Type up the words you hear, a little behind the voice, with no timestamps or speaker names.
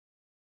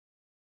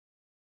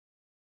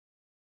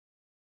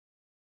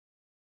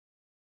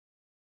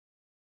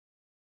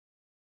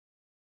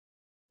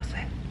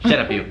Shut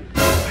up, you.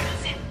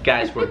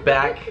 Guys, we're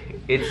back.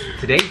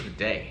 Today's the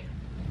day.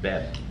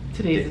 Beb.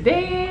 Today's the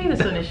day. The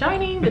sun is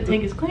shining. The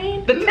tank is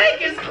clean. The tank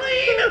is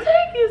clean. The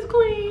tank is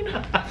clean.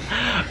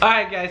 All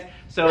right, guys.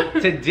 So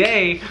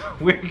today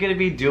we're gonna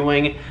be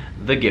doing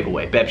the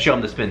giveaway. Beb, show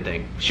them the spin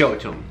thing. Show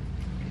it to them.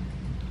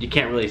 You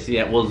can't really see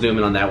it. We'll zoom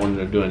in on that when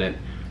they're doing it.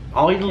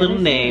 All your little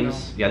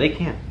names. Yeah, they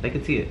can. They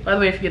can see it. By the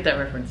way, if you get that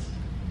reference.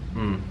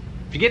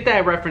 If you get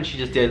that reference you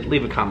just did,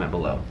 leave a comment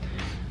below.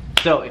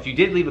 So if you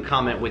did leave a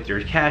comment with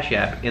your Cash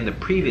App in the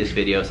previous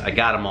videos, I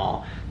got them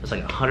all. There's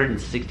like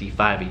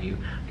 165 of you.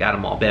 Got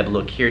them all. Beb,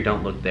 look here,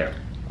 don't look there.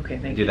 Okay,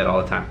 thank you. Do that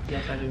all the time.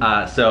 Yes, I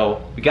do.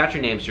 So we got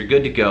your names, you're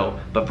good to go.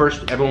 But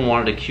first, everyone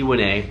wanted a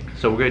Q&A,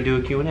 so we're gonna do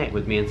a Q&A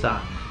with me and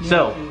Sa.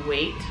 So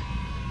wait,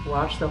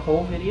 watch the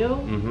whole video,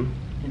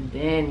 and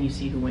then you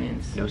see who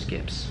wins. No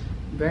skips.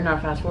 You better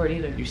not fast forward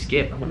either. You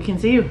skip. We can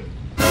see you.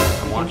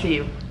 I'm watching. See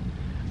you.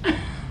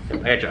 I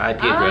got your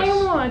IP address.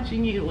 I'm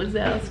watching you,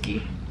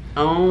 Wazowski.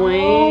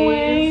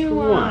 Always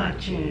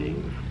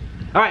watching.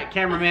 All right,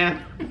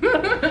 cameraman,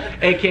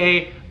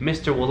 aka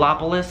Mr.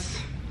 Willopoulos.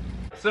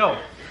 So,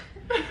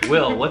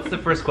 Will, what's the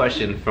first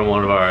question from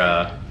one of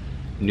our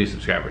new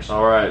subscribers?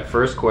 All right,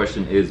 first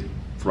question is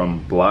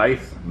from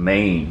Blythe,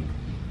 Maine.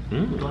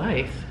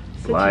 Blythe.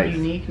 Such Blythe. a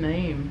unique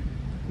name.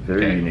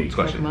 Very unique.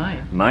 Question. Like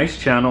mine. Nice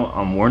channel.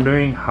 I'm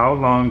wondering how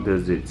long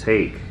does it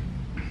take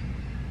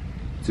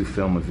to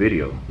film a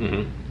video?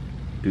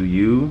 Do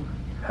you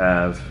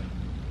have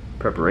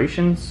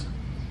preparations?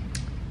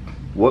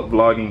 What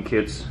vlogging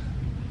kits?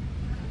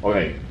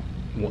 Okay,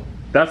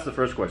 that's the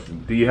first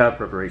question. Do you have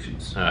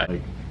preparations? All right.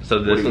 Like, so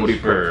this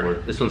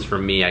what one's for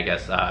me, I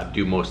guess.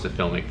 Do most of the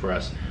filming for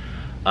us.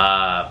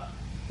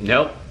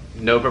 Nope,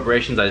 no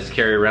preparations. I just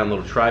carry around a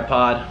little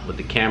tripod with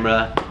the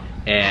camera,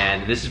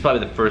 and this is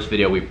probably the first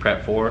video we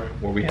prep for,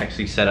 where we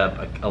actually set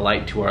up a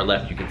light to our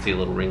left. You can see a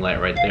little ring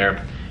light right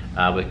there.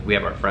 We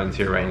have our friends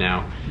here right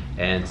now,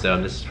 and so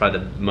this is probably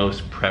the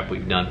most prep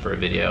we've done for a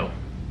video.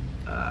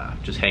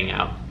 Just hang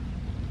out.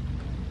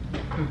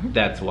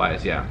 That's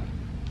wise, yeah.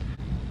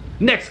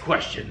 Next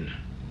question.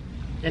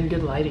 And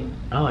good lighting.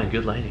 Oh, and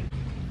good lighting.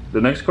 The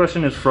next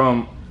question is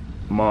from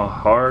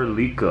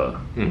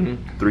Maharlika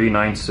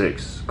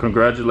 396.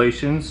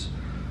 Congratulations.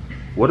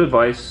 What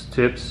advice,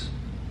 tips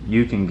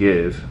you can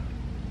give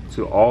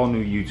to all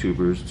new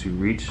YouTubers to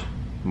reach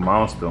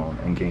milestone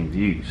and gain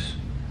views?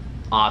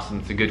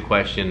 Awesome, it's a good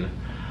question.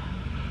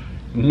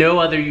 No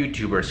other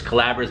YouTubers.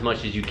 Collab as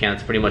much as you can.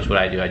 It's pretty much what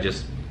I do. I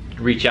just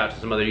reach out to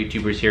some other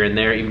YouTubers here and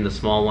there, even the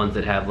small ones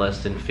that have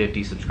less than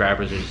 50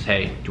 subscribers, and just,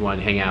 hey, do you want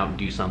to hang out and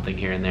do something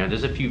here and there?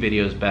 There's a few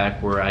videos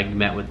back where I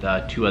met with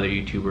 2 other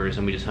YouTubers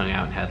and we just hung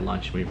out and had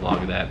lunch and we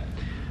vlogged that.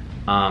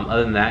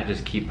 Other than that,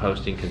 just keep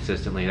posting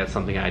consistently. That's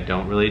something I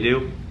don't really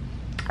do.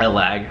 I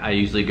lag. I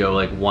usually go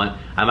like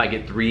I might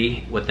get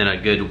 3 within a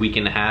good week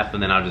and a half,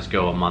 and then I'll just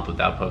go a month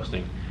without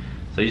posting.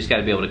 So you just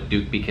gotta be able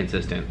to be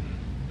consistent.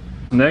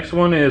 Next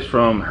one is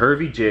from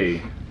Hervey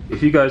J.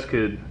 If you guys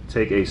could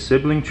take a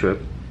sibling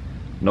trip,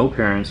 no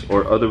parents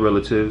or other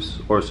relatives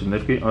or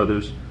significant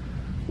others,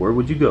 where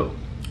would you go?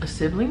 A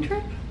sibling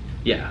trip?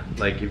 Yeah,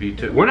 like if you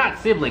took, we're not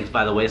siblings,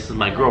 by the way. This is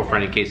my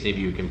girlfriend, in case any of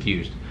you are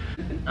confused.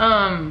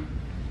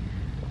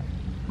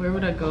 Where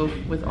would I go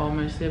with all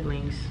my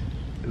siblings?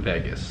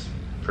 Vegas,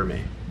 for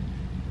me.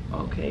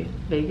 Okay,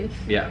 Vegas?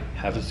 Yeah.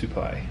 Havasu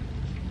pie.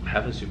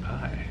 Havasu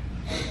pie.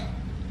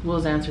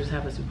 Will's answer is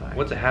Havasu pie.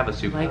 What's a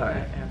Havasu I like pie?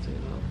 that answer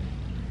though.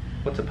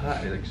 What's a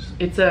pie? Like just...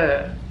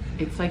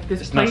 It's like this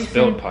It's place not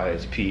spelled pie,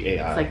 it's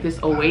P-A-I. It's like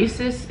this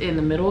oasis in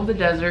the middle of the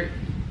desert.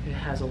 It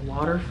has a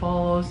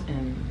waterfalls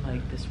and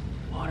like this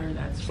water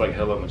that's... It's like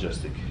hella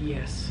majestic.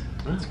 Yes.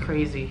 It's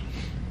crazy.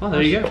 Oh,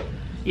 there you go.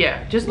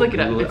 Yeah, just look it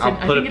up. It's I'll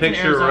put a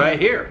picture right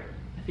here.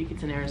 I think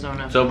it's in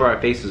Arizona. It's over our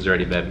faces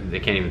already, babe.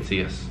 They can't even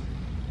see us.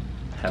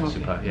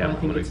 Havasu pie. Yeah, well,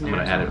 I'm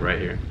gonna add it right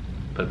here.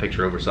 Put a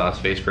picture over Sa's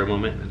face for a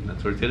moment, and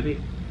that's where it's gonna be.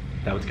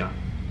 That one's gone.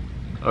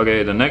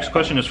 Okay, the next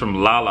question is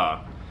from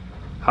Lala.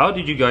 How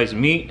did you guys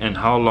meet and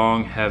how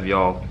long have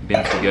y'all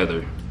been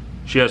together?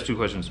 She has 2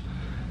 questions.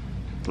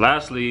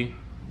 Lastly,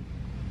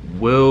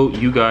 will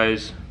you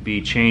guys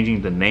be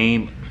changing the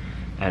name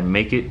and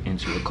make it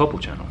into a couple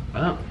channel?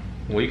 Oh,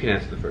 well, you can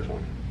answer the first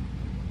one.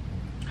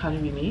 How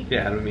did we meet?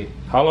 Yeah, how did we meet?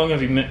 How long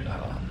have you met?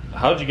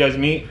 How did you guys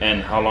meet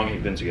and how long have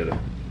you been together?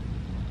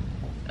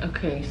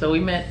 Okay, so we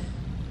met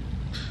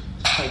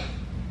like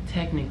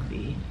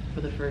technically for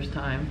the first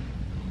time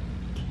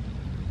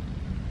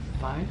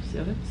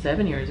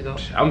 7 years ago.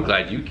 I'm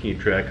glad you keep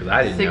track because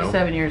I didn't know.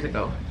 7 years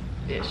ago,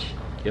 ish.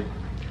 Yep.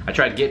 I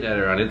tried getting at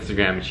her on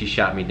Instagram and she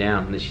shot me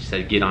down, and then she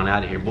said, "Get on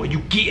out of here, boy.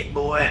 You get,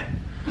 boy."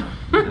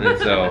 And then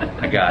so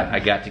I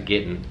got to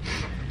getting,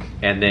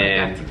 and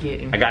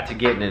then I got to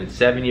getting, and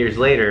 7 years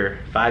later,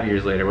 5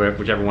 years later,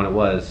 whichever one it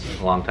was,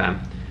 a long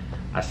time,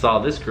 I saw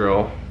this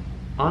girl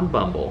on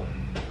Bumble,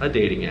 a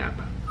dating app.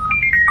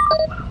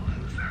 What a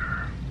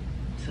loser.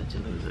 Such a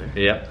loser.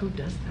 Yep. Who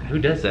does that? Who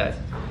does that?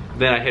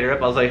 Then I hit her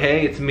up. I was like,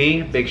 "Hey, it's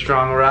me, big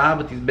strong Rob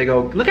with these big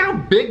old. Look how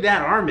big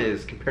that arm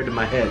is compared to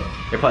my head.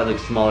 It probably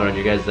looks smaller on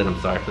you guys. Then I'm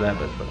sorry for that,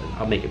 but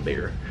I'll make it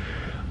bigger."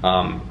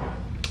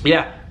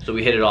 Yeah, so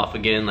we hit it off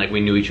again. Like, we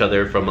knew each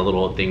other from a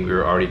little thing we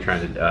were already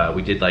trying to,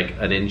 we did like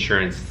an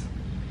insurance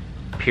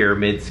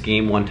pyramid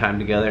scheme one time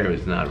together. It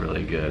was not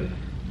really good.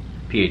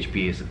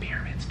 PHP is a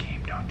pyramid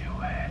scheme, don't do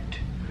it.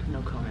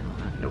 No comment on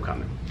that. No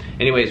comment.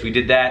 Anyways, we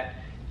did that,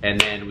 and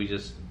then we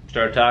just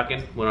started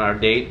talking, went on our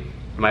date.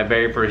 My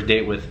very first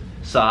date with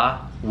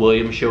Sa,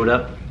 William showed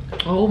up.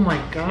 Oh my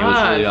god. It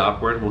was really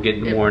awkward. We'll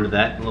get more into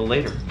that a little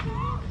later.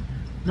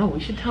 No, we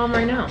should tell him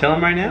right now. Tell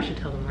him right now? We should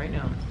tell him right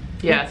now.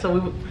 Yeah,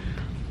 so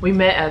we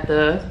met at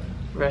the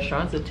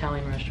restaurant, the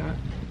Italian restaurant.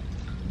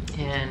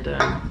 And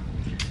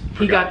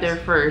he got there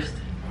first.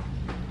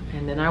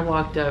 And then I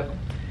walked up.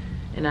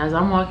 And as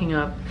I'm walking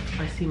up,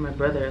 I see my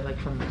brother, like,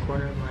 from the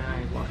corner of my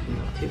eye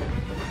walking up too.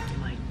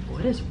 I'm like,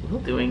 what is Will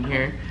doing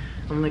here?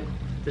 I'm like,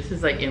 this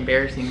is like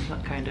embarrassing,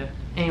 kind of.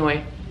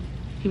 Anyway,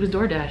 he was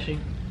door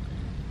dashing.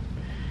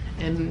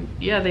 And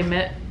yeah, they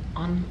met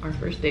on our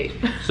first date.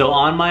 So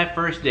on my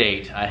first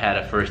date, I had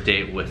a first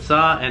date with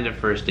Sa and a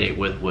first date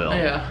with Will.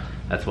 Yeah.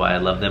 That's why I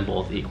love them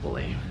both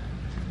equally.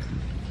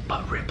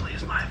 But Ripley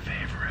is my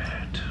favorite.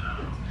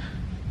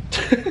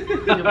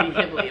 You'll be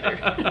him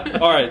later.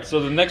 All right, so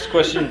the next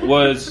question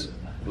was,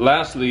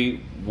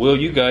 lastly, will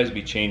you guys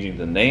be changing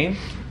the name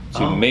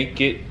to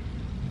make it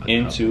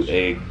into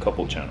a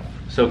couple channel?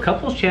 So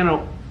couples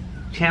channels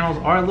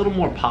are a little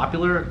more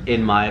popular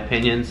in my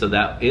opinion, so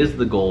that is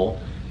the goal,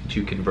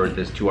 to convert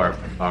this to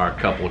our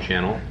couple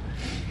channel.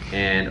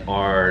 And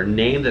our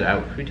name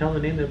that should we tell the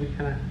name that we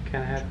kind of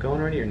have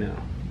going already, or no?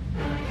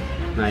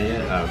 Not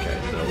yet?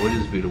 Okay, so we'll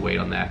just be to wait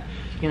on that.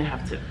 You're gonna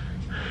have to.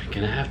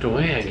 Gonna have to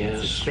wait, I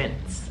guess.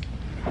 Suspense.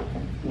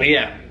 But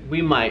yeah,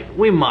 we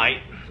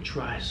might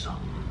try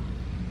something.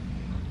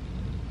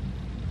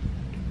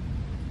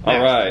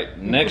 All right,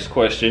 next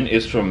question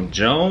is from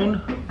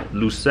Joan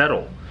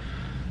Lucero.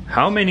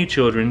 How many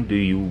children do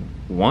you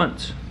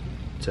want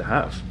to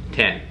have?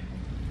 10.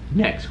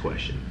 Next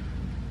question.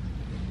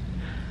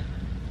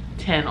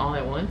 10 all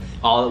at once?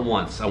 All at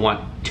once. I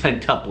want 10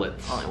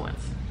 tuplets. All at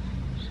once.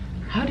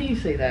 How do you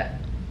say that?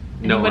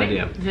 No Anybody?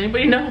 idea. Does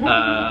anybody know?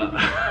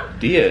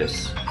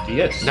 Diaz.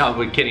 No,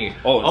 we're kidding.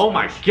 Oh, oh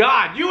my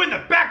God! You in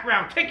the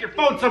background. Take your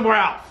phone somewhere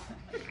else.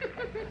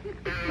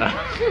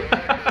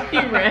 He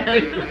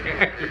ran.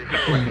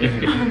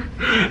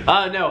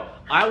 No,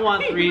 I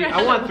want 3.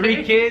 I want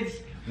 3 kids,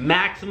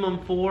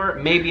 maximum 4.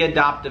 Maybe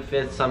adopt a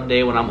 5th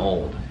someday when I'm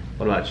old.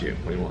 What about you?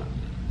 What do you want?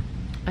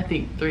 I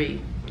think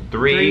 3.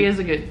 3. 3 is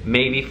a good.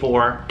 Maybe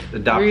 4.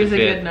 Adopt 3 a is a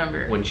 5th good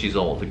number. when she's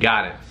old.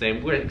 Got it.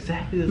 Same. We're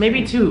exactly the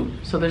Maybe same.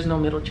 2, so there's no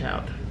middle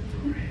child.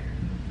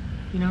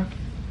 You know,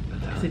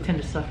 because they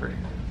tend to suffer.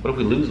 What if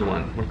we lose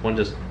one? What if one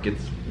just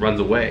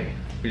runs away?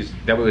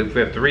 That way, if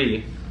we have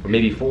 3 or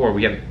maybe 4,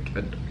 we have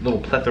a little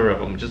plethora of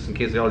them just in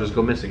case they all just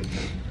go missing.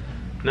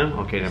 No?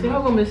 Okay, never See, mind.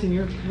 I'll go missing.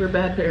 We're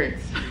bad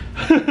parents.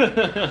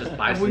 Just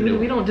buy some new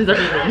We ones. don't deserve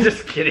it.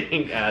 Just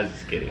kidding.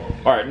 Just kidding.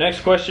 All right,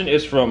 next question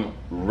is from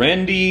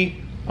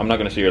Randy. I'm not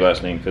gonna say your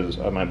last name because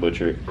I might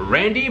butcher it.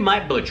 Randy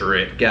might butcher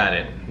it. Got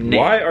it.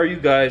 Why are you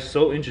guys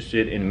so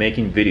interested in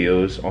making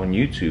videos on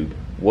YouTube?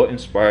 What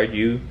inspired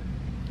you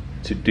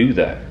to do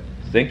that?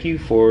 Thank you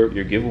for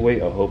your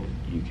giveaway. I hope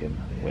you can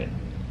win.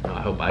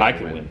 I hope I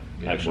can win,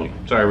 actually.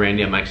 Well, sorry,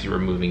 Randy. I'm actually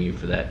removing you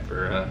for that,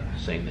 for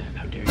saying that.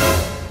 How dare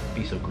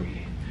you be so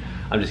greedy?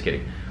 I'm just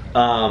kidding.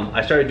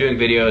 I started doing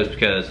videos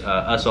because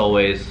Us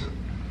Always,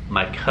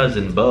 my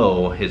cousin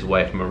Bo, his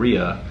wife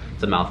Maria,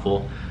 it's a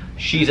mouthful,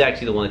 she's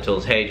actually the one that told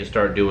us, hey, just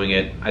start doing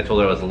it. I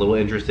told her I was a little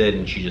interested,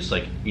 and she just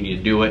like, you need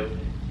to do it.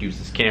 Use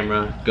this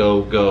camera.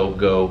 Go, go,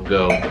 go,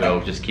 go,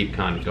 go. Just keep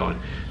kind of going.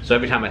 So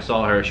every time I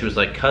saw her, she was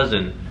like,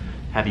 cousin,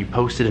 have you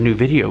posted a new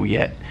video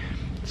yet?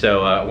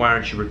 So why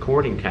aren't you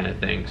recording, kind of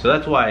thing. So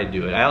that's why I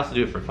do it. I also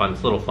do it for fun.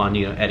 It's a little fun,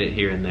 you know, edit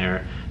here and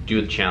there, do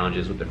the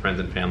challenges with the friends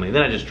and family.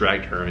 Then I just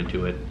dragged her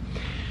into it.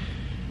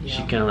 Yeah.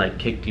 She kind of like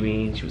kicked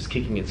me. She was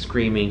kicking and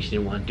screaming. She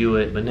didn't want to do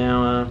it. But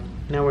now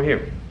we're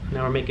here.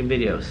 Now we're making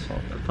videos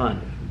for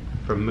fun,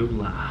 for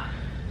moolah.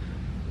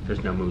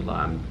 There's no moolah.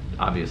 I'm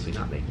obviously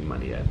not making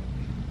money yet.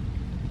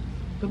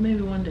 But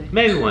maybe one day.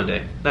 Maybe one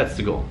day. That's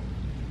the goal.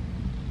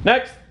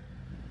 Next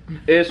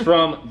is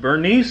from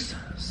Bernice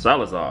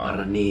Salazar.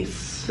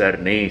 Bernice.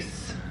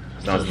 Bernice.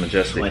 Sounds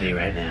majestic. Sweaty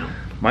right now.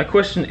 My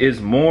question is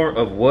more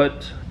of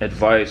what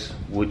advice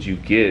would you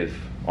give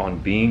on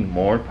being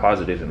more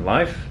positive in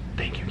life?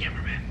 Thank you,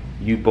 cameraman.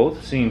 You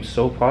both seem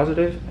so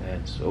positive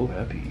and so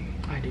happy.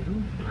 I do.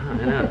 I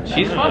know.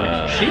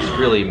 She's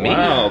really mean.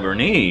 Wow,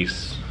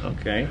 Bernice.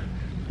 Okay.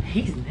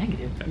 He's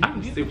negative.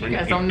 I'm super You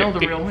guys don't know the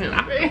real him.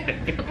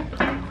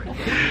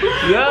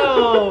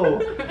 Yo!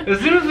 As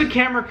soon as the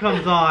camera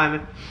comes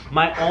on,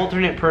 my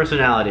alternate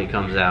personality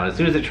comes out. As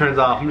soon as it turns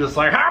off, I'm just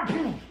like,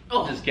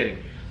 oh, just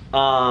kidding.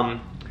 I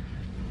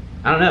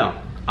don't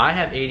know. I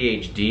have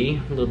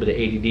ADHD, a little bit of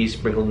ADD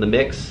sprinkled in the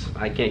mix.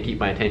 I can't keep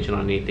my attention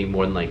on anything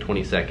more than like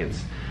 20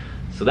 seconds.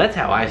 So that's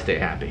how I stay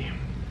happy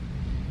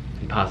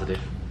and positive.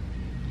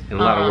 And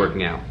a lot of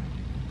working out.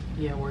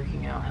 Yeah,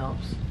 working out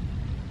helps.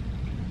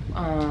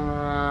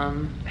 How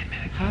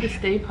to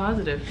stay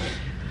positive.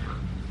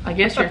 I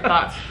guess your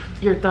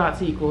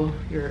thoughts equal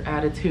your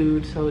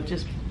attitude. So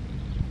just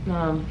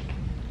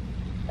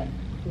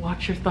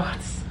watch your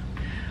thoughts.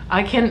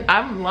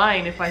 I'm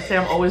lying if I say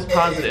I'm always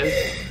positive.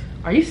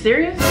 Are you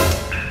serious?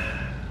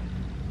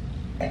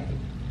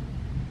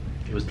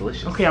 It was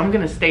delicious. Okay, I'm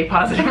gonna stay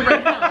positive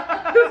right now.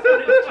 I'm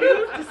gonna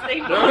choose to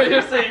stay positive.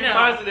 You're saying right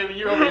now. positive and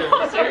you're over here.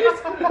 Are you serious?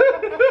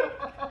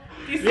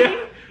 You see?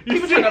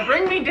 You're trying to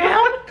bring me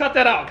down? Cut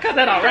that out. Cut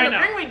that out right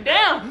now. Bring me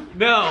down.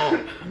 No,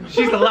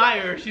 she's a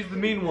liar. She's the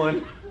mean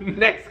one.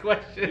 Next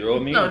question. You're all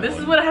mean. No, this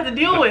is what I have to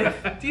deal with.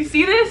 Do you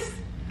see this?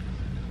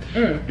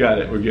 Got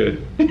it. We're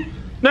good.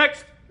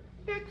 Next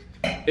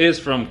is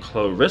from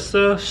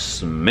Clarissa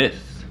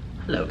Smith.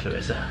 Hello,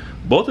 Clarissa.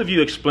 Both of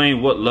you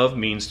explain what love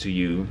means to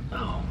you,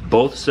 Oh.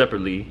 both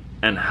separately,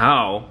 and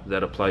how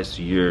that applies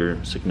to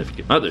your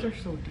significant other. They're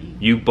so deep.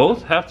 You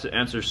both have to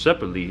answer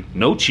separately,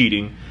 no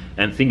cheating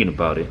and thinking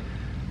about it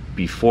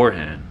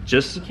beforehand.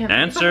 Just You can't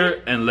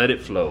answer and let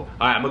it flow.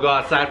 All right, I'm gonna go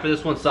outside for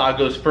this one. Saw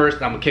goes first.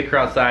 And I'm gonna kick her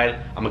outside.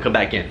 I'm gonna come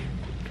back in.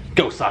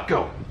 Go, Saw,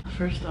 go.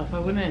 First off, I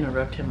wouldn't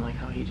interrupt him like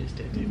how he just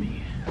did to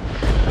me.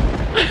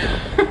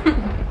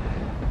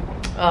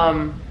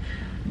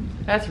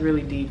 That's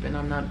really deep, and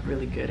I'm not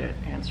really good at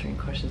answering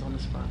questions on the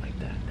spot like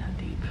that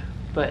deep.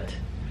 But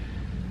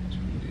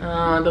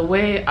the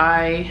way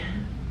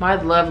my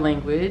love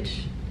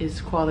language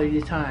is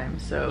quality time.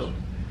 So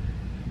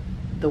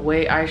the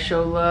way I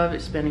show love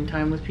is spending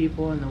time with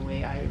people, and the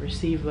way I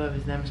receive love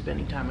is them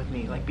spending time with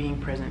me, like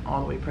being present,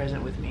 all the way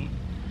present with me.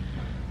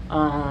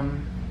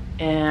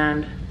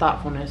 And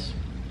thoughtfulness.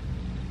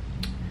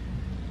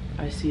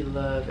 I see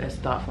love as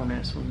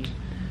thoughtfulness. When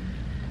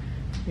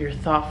you're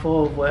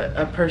thoughtful of what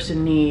a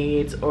person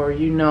needs, or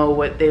you know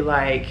what they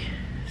like,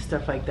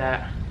 stuff like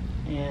that,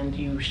 and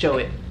you show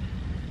it.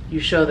 You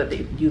show that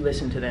you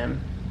listen to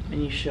them,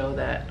 and you show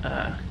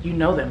that you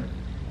know them.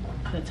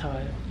 That's how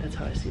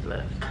I see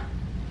love.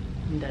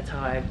 And that's how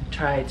I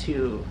try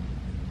to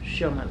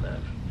show my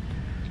love,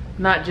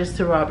 not just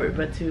to Robert,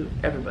 but to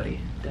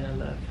everybody that I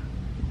love.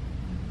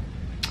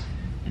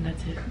 And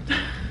that's it.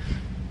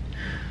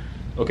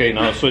 Okay,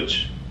 now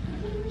switch.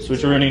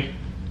 Switch, Rooney.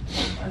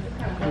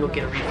 Go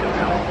get a refill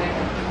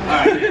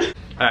now.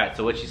 All right,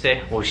 so what'd she say?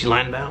 What was she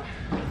lying about?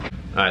 All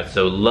right,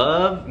 so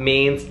love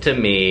means to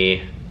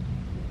me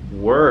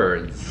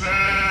words,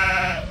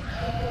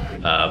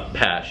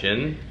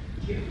 passion,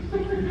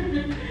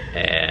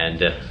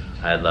 and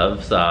I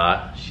love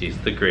Sa. She's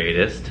the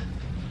greatest.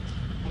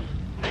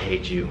 I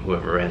hate you,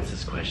 whoever answers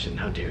this question.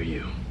 How dare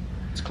you?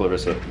 It's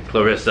Clarissa.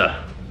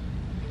 Clarissa.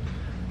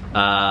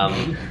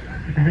 I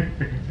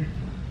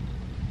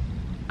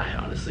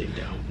honestly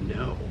don't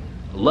know.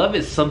 Love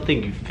is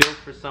something you feel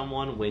for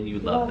someone when you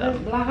love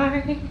them.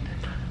 Blind.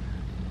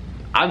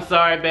 I'm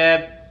sorry,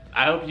 babe.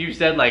 I hope you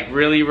said like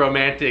really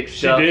romantic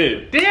stuff. She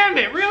did. Damn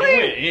it, She really?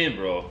 went in,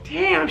 bro.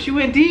 Damn, she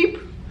went deep.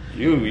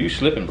 You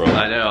slipping, bro.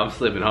 I know, I'm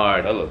slipping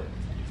hard. Hello.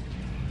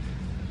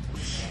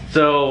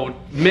 So,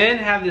 men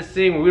have this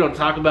thing where we don't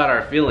talk about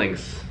our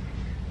feelings.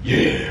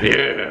 Yeah.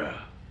 Yeah.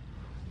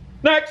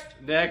 Next.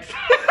 Next.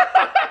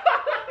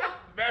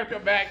 Better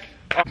come back.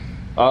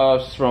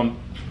 It's from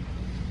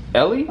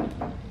Eli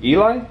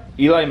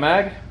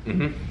Mag.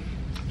 Mm-hmm.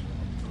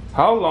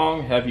 How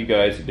long have you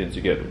guys been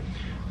together?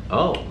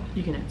 Oh,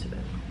 You can answer that.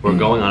 we're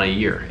going on a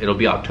year. It'll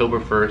be October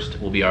 1st,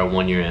 will be our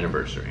 1-year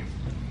anniversary.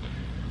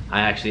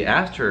 I actually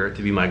asked her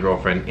to be my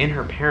girlfriend in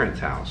her parents'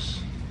 house.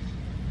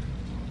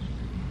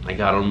 I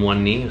got on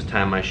one knee, it was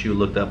tying my shoe,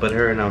 looked up at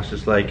her, and I was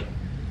just like,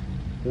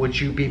 would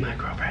you be my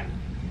girlfriend?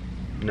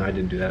 No, I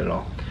didn't do that at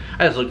all.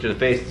 I just looked her in the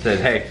face and said,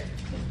 hey,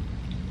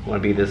 wanna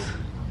be this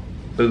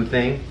boo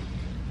thing?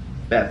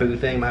 That boo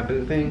thing, my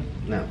boo thing?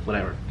 No,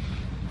 whatever.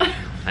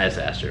 I just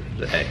asked her,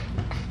 said, hey,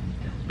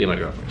 be my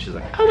girlfriend. She's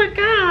like, Oh my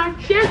God!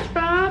 Yes,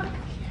 Rob.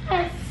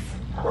 Yes.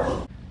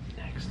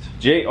 next.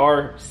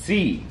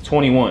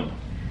 JRC21.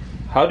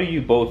 How do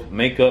you both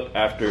make up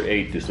after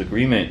a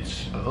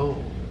disagreement? Oh,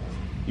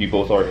 You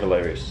both are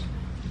hilarious.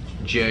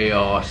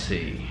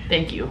 JRC.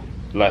 Thank you.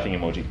 Laughing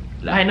emoji.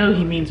 I know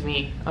he means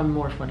me. I'm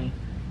more funny.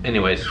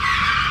 Anyways, this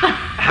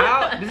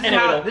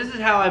is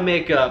how I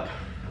make up.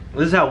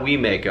 This is how we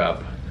make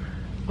up.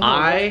 Oh,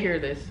 let's hear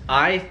this.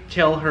 I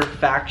tell her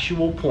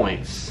factual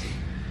points,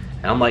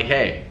 and I'm like,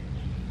 hey,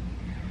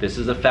 this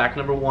is a fact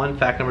number 1,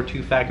 fact number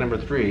 2, fact number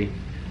 3.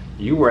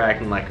 You were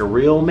acting like a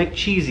real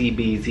McCheesy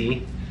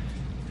Beezy.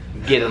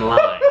 Get in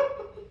line.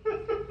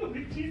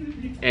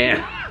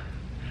 And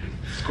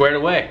squared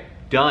away.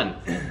 Done.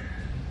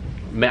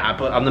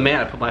 I'm the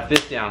man. I put my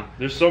fist down.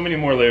 There's so many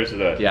more layers to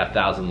that. Yeah,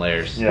 1,000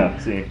 layers. Yeah,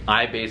 see.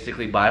 I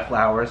basically buy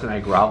flowers and I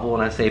grovel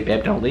and I say,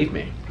 babe, don't leave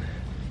me.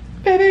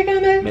 Baby,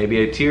 come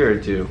maybe a tear or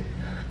two.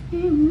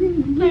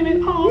 Blame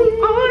it all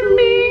on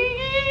me.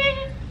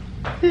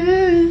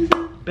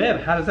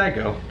 Babe, how does that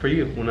go for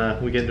you when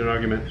we get into an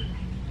argument?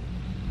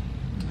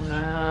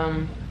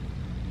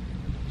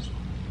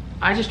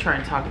 I just try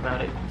and talk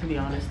about it, to be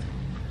honest.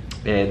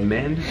 And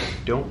men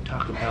don't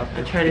talk about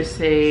I that. try to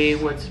say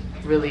what's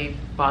really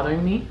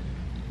bothering me,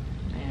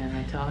 and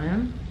I tell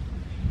him,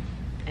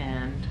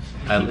 and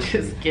I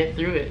listen. Just get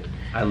through it.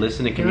 I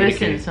listen and You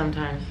communicate. listen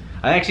sometimes.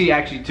 I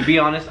actually, to be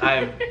honest,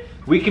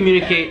 we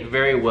communicate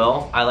very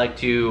well. I like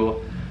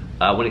to,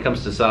 when it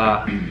comes to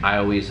Sa, I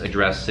always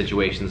address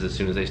situations as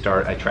soon as they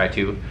start. I try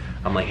to.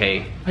 I'm like,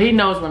 hey. He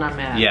knows when I'm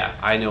mad. Yeah,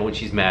 I know when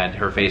she's mad.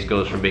 Her face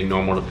goes from being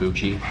normal to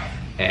Poochie.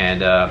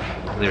 And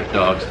there's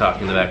dogs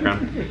talking in the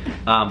background.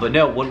 But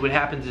no, what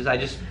happens is I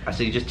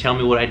say, just tell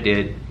me what I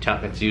did.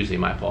 It's usually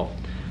my fault.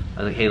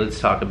 I was like, hey, let's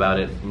talk about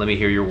it. Let me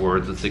hear your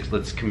words.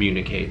 Let's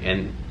communicate.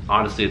 And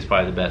honestly, it's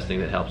probably the best thing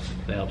that helps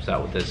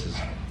out with this is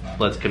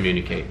let's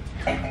communicate.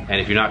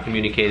 And if you're not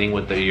communicating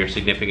with your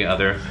significant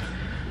other,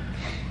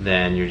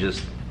 then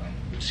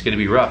it's gonna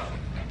be rough.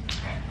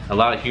 A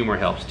lot of humor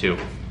helps too.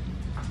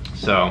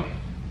 So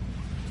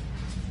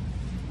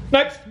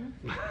Next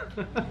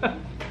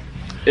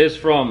is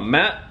from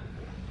Matt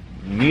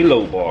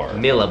Milobar.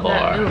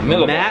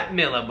 Milabar. Matt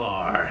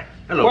Milabar.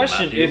 Hello,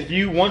 Question: Matthew. if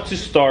you want to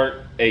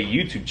start a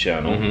YouTube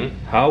channel,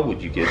 how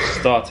would you get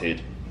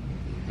started?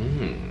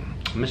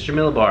 Mr.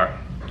 Milabar,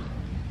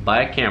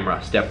 buy a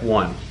camera. Step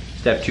 1.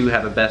 Step 2,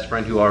 have a best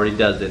friend who already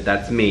does it.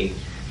 That's me.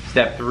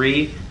 Step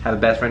 3, have a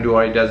best friend who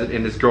already does it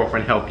and his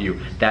girlfriend help you.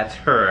 That's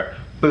her.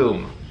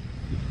 Boom.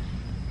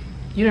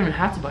 You don't even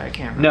have to buy a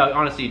camera. No,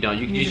 honestly, you don't.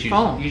 You can Use just your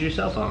phone. use your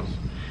cell phones.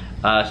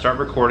 Start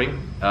recording.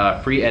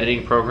 Free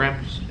editing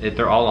programs.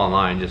 They're all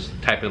online. Just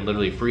type in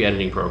literally free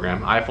editing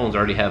program. iPhones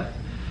already have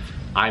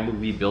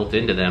iMovie built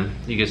into them.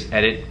 You just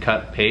edit,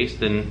 cut,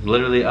 paste, and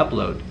literally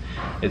upload.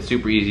 It's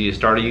super easy to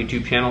start a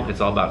YouTube channel. It's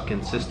all about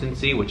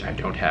consistency, which I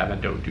don't have. I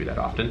don't do that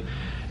often.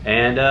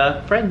 And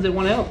friends that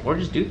want to help or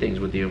just do things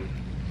with you.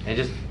 And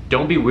just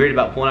don't be weird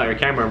about pulling out your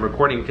camera and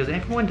recording because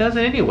everyone does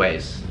it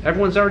anyways.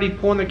 Everyone's already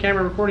pulling their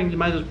camera and recording. You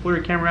might as well pull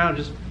your camera out and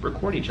just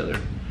record each other.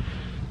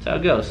 That's how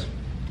it goes.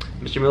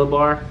 Mr.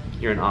 Milabar,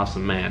 you're an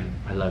awesome man.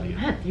 I love you.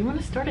 Matt, you want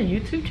to start a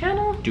YouTube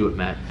channel? Do it,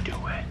 Matt. Do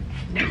it.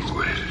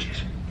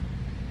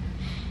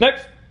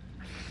 Next,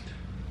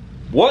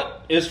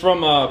 what is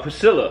from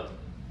Priscilla?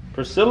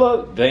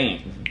 Priscilla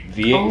Vane.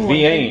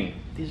 Viane.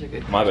 These are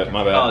good. My bad.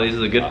 Oh, these are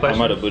the good I questions.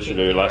 might have butchered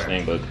her last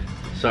name, but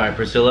Sorry,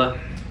 Priscilla.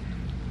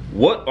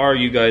 what are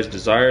you guys'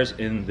 desires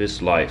in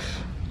this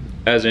life?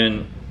 As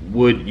in,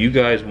 would you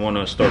guys want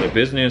to start a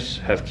business,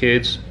 have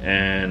kids,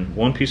 and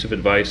one piece of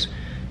advice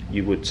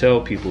you would tell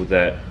people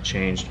that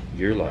changed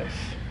your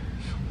life?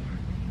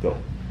 Go.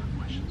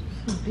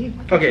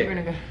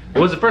 Okay.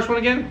 What was the first one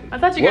again? I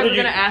thought you What guys are were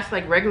you- gonna ask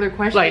like regular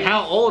questions. Like,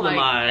 how old am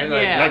I?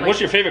 Like, what's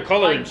your favorite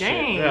color like, and shit?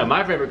 dang. Yeah,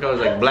 my favorite color is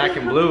like black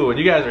and blue, and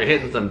you guys are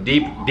hitting some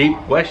deep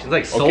questions,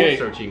 like soul Okay,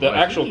 searching. the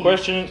questions. actual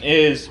question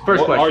is,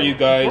 First what question. are you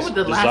guys' What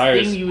would the last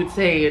desires? thing you would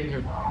say in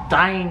your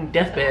dying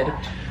deathbed?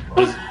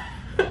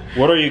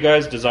 What are you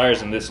guys'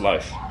 desires in this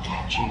life?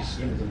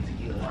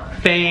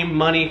 Fame,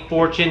 money,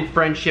 fortune,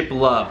 friendship,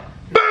 love.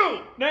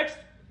 Boom! Next.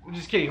 I'm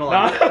just kidding. Hold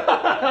on.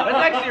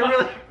 That's actually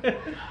really.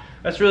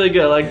 That's really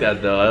good. I like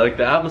that though. I like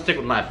that. I'm gonna stick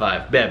with my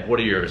 5. Bev, what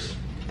are yours?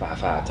 Top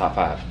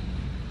 5.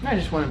 I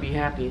just want to be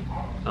happy,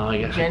 Oh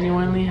yeah.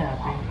 genuinely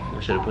happy. I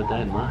should have put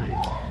that in mine.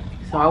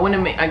 So I want to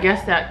make. I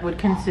guess that would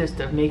consist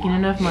of making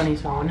enough money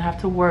so I wouldn't have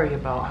to worry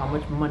about how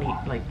much money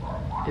like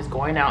is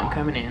going out and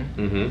coming in.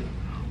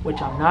 Mm-hmm.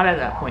 Which I'm not at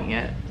that point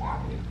yet.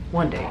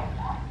 One day.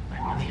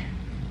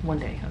 One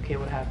day. Okay,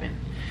 what happened?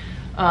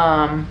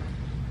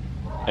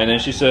 And then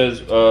she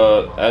says,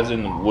 as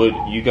in, would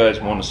you guys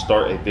want to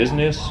start a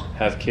business,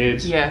 have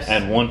kids? Yes.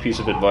 And one piece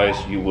of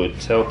advice you would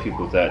tell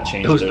people that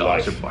changed Those their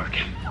dogs life. are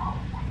barking.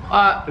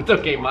 Uh, It's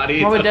okay,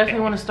 Marty. I would It's definitely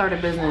okay. want to start a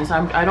business.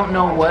 I don't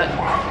know what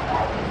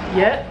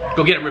yet.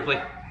 Go get him, Ripley.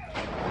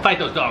 Fight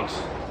those dogs.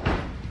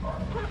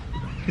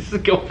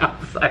 Just go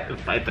outside and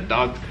fight the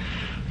dogs.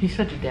 He's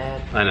such a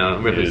dad. I know,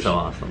 Ripley's is. so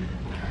awesome.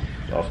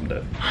 Awesome,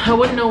 Dad. I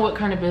wouldn't know what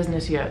kind of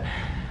business yet,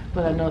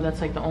 but I know that's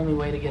like the only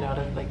way to get out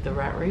of like the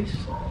rat race.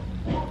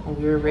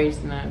 We were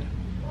raised in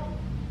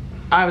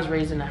I was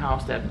raised in a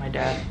house that my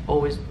dad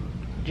always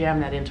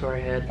jammed that into our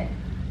head.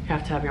 You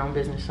have to have your own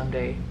business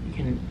someday. You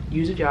can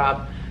use a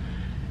job.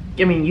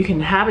 I mean, you can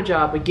have a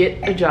job, but get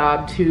a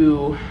job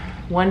to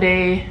one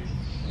day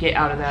get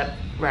out of that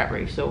rat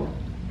race. So,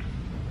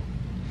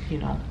 you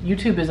know,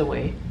 YouTube is a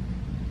way.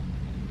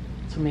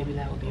 So maybe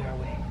that will be our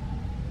way.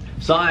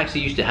 Sa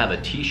actually used to have a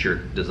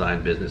t-shirt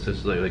design business. This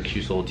is like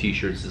she sold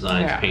t-shirts,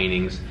 designs, Yeah.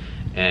 paintings.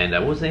 And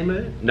what was the name of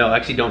it? No,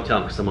 actually don't tell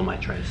them because someone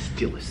might try to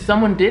steal it.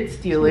 Someone did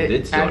steal Someone it.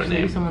 did steal her Actually,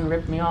 name. someone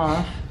ripped me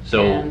off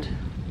So, and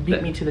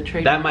beat me to the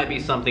trade. That might be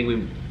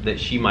something that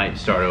she might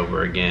start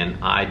over again.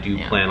 I do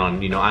Yeah. plan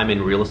on, you know, I'm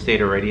in real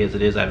estate already as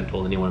it is. I haven't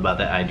told anyone about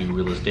that. I do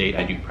real estate.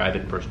 I do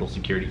private and personal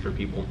security for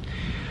people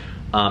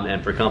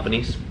and for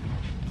companies.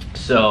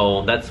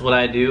 So that's what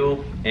I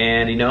do.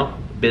 And, you know,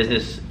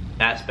 business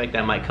aspect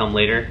that might come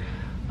later.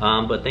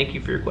 But thank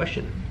you for your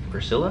question.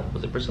 Priscilla?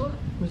 Was it Priscilla?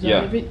 Was that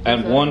Yeah. of it?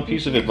 And Was that one of it?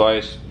 piece of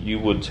advice you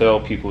would tell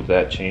people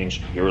that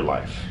changed your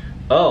life.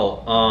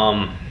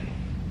 Oh,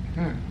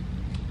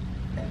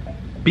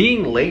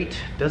 being late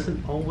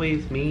doesn't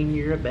always mean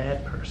you're a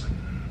bad person.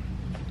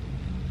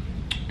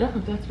 No,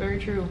 that's very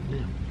true. Yeah.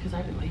 Because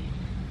I've been late.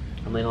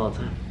 I'm late all the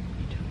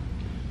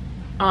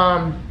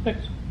time.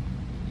 Next.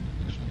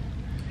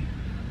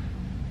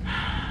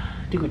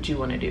 do what you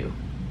want to do.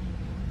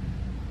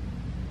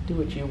 Do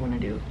what you want to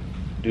do.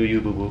 Do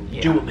you, boo boo?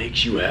 Yeah. Do what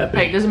makes you happy.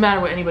 Hey, it doesn't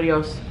matter what anybody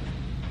else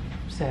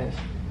says.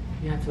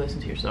 You have to listen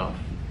to yourself.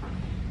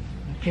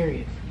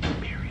 Period.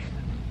 Period.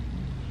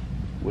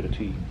 With a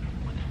T.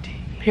 With a T.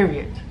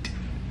 Period.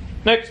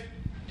 Next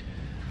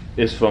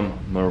is from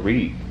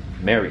Mary.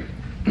 Mary.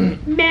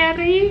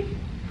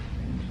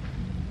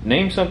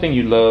 Name something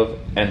you love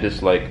and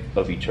dislike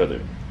of each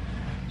other.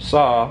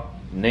 Sa,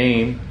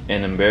 name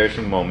an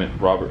embarrassing moment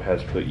Robert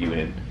has put you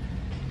in.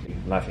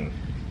 Laughing.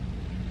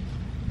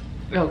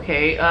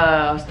 Okay,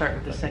 I'll start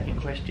with the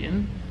second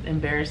question.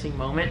 Embarrassing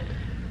moment.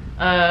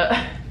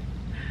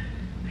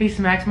 He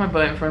smacks my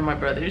butt in front of my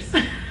brothers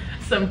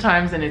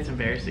sometimes, and it's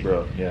embarrassing.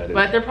 Bro, yeah, it is.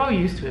 But they're probably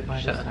used to it by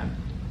Shut this up. time.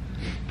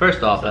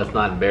 First off, that's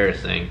not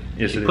embarrassing.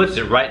 Yes, She it puts is.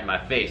 it right in my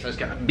face. I just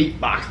got a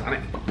beatbox on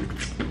it.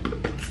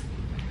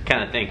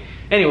 Kind of thing.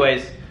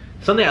 Anyways,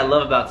 something I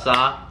love about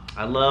Sa,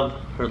 I love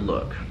her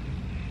look.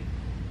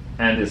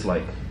 And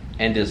dislike.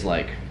 And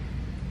dislike.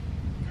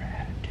 Her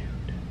attitude.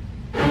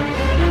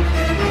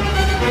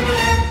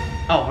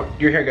 Oh,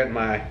 your hair got in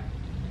my...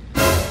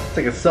 It's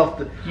like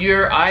a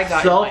Your eye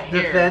got in my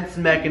hair. self-defense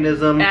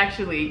mechanism.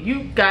 Actually,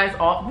 you guys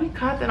all, we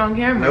caught that on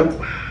camera.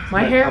 Nope.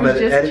 My hair I'm was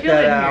gonna just edit chilling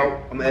that here.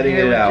 out. I'm My editing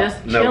hair it was out.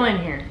 just Nope. chilling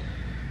here.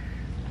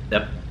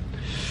 Yep.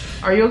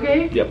 Are you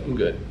okay? Yep, I'm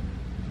good.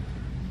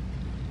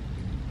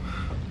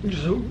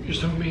 You're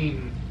so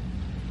mean.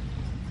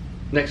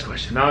 Next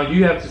question. Now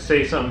you have to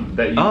say something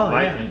that you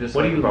like and dislike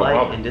What do you about like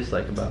Robert. and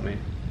dislike about me?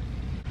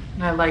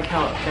 I like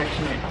how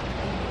affectionate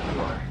you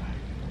are.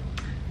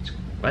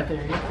 What?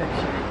 Very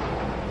affectionate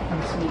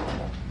and sweet.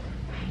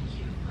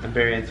 I'm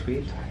very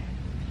unsweet.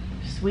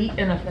 Sweet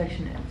and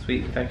affectionate.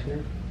 Sweet,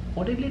 affectionate.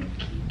 What a little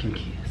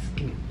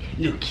kiss.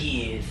 Little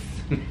kiss.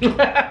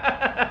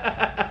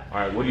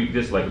 Alright, what do you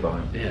dislike about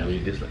him? Yeah, what do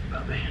you dislike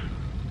about me?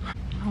 I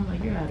don't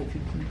like your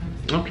attitude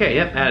sometimes. Okay,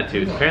 yep,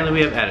 attitudes. Apparently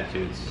we have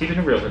attitudes. Keeping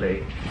it real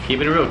today.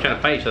 Keeping it real, trying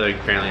to fight each other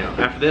apparently.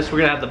 After this, we're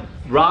gonna have the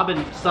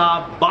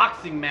Rob&Sa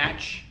boxing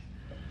match.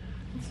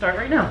 Let's start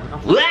right now.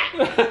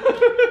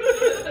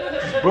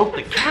 Broke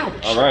the couch.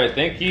 Alright,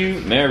 thank you,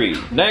 Mary.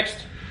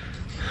 Next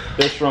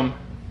is from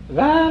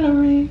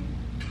Valerie.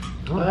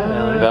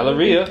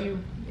 Valeria. Thank you.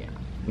 Yeah.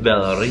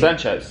 Valerie.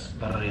 Sanchez.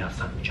 Valeria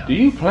Sanchez. Do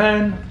you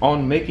plan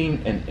on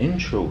making an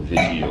intro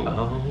video?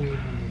 Oh.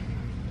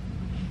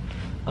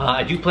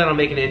 I do plan on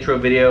making an intro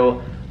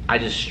video. I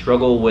just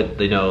struggle with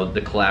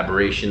the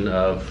collaboration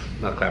of,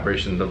 not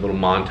collaboration, the little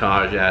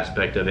montage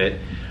aspect of it.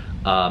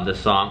 The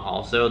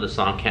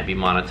song can't be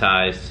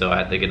monetized, so I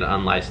have to get an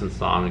unlicensed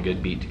song, a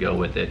good beat to go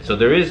with it. So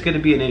there is going to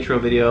be an intro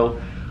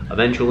video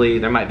eventually.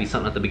 There might be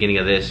something at the beginning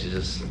of this,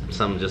 just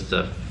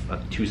a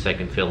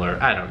 2-second filler.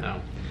 I don't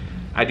know.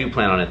 I do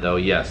plan on it though.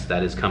 Yes,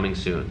 that is coming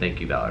soon. Thank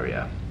you,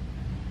 Valeria.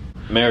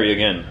 Mary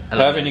again.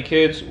 Hello. Have any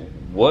kids?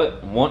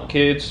 What? Want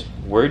kids?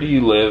 Where do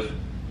you live?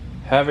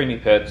 Have any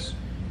pets?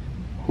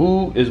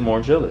 Who is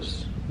more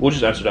jealous? We'll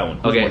just answer that one.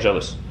 Who's Okay. more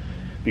jealous?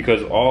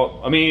 Because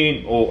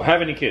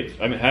have any kids?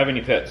 Have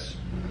any pets?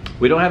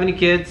 We don't have any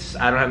kids.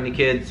 I don't have any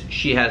kids.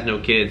 She has no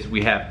kids.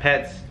 We have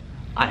pets.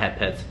 I have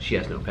pets. She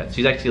has no pets.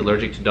 She's actually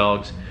allergic to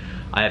dogs.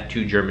 I have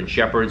 2 German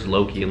Shepherds,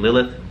 Loki and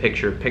Lilith.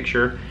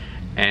 Picture.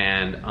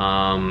 And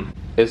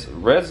It's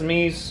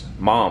Resmi's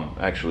mom,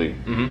 actually.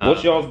 Mhm.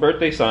 What's y'all's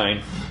birthday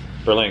sign?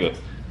 Berlanga.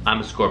 I'm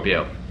a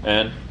Scorpio.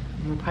 And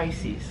I'm a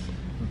Pisces.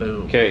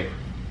 Boom. okay.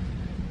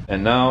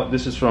 And now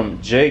this is from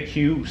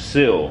JQ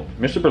Sill.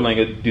 Mr.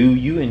 Berlanga, do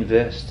you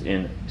invest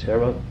in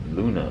Terra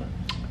Luna?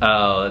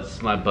 Oh,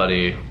 that's my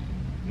buddy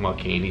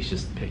Joaquin. He's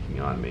just picking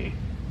on me.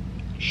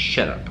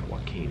 Shut up,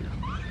 Joaquin.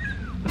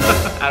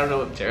 I don't know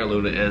what Terra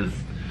Luna is.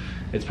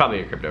 It's probably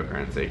a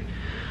cryptocurrency.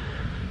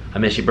 I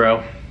miss you,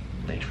 bro.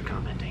 Thanks for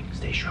commenting.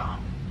 Stay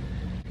strong.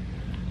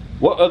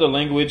 What other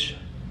language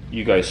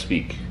you guys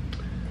speak?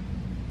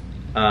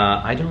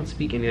 I don't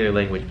speak any other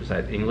language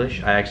besides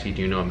English. I actually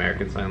do know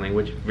American Sign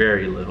Language,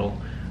 very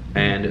little,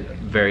 and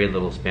very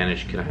little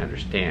Spanish can I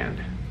understand.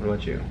 What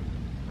about you?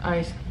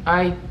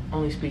 I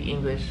only speak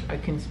English. I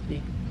can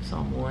speak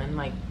Samoan.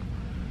 Like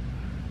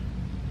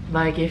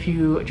if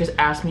you just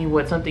ask me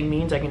what something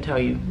means, I can tell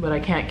you, but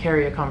I can't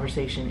carry a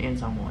conversation in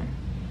Samoan.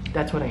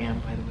 That's what I am,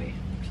 by the way,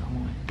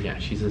 Samoan. Yeah,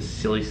 she's a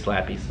silly,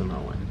 slappy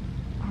Samoan.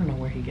 I don't know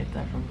where he gets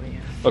that from, but yeah.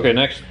 Okay,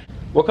 next.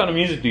 What kind of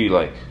music do you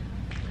like?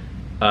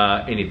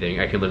 Anything.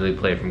 I can literally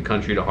play from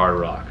country to hard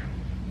rock.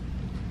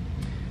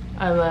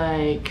 I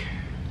like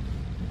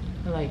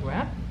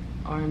rap,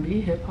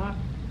 R&B, hip hop,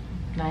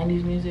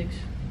 90s music,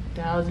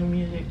 thousands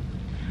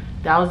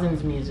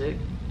music.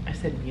 I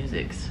said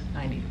musics,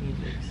 90s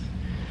musics.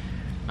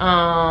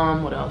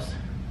 What else?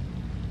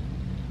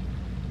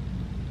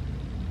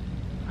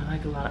 I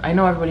like a lot. I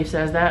know everybody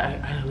says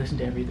that. I listen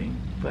to everything,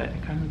 but I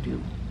kind of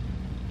do.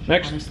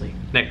 Next. Honestly.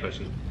 Next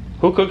question.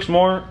 Who cooks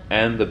more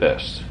and the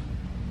best?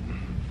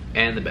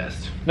 And the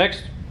best.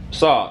 Next.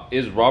 Sa,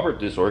 is Robert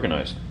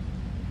disorganized?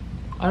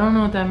 I don't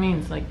know what that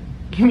means. Like,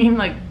 you mean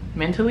like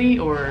mentally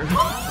or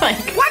like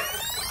what?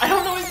 I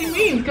don't know what he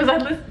means because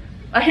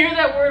I hear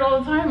that word all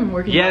the time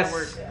working at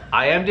work. Yes,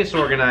 I am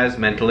disorganized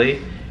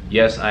mentally,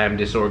 Yes, I am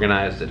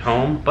disorganized at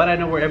home, but I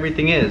know where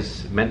everything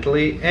is,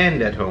 mentally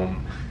and at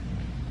home.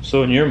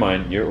 So in your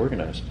mind, you're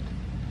organized.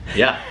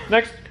 Yeah.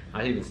 Next.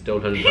 I even still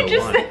don't He know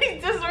just why. said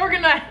he's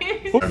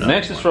disorganized.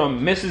 Next is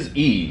from Mrs.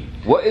 E.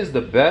 What is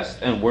the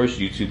best and worst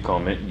YouTube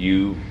comment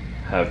you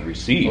have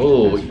received?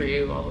 Oh, That's for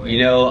you all the way. you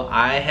know,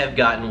 I have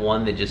gotten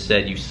one that just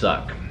said you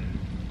suck.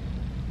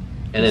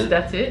 And then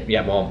That's it?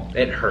 yeah, well,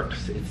 it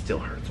hurts. It still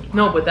hurts a lot.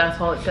 No, but that's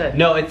all it said.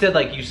 No, it said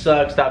like you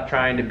suck, stop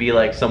trying to be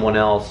like someone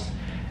else.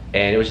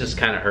 And it was just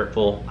kind of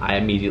hurtful. I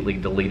immediately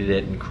deleted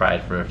it and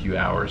cried for a few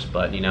hours.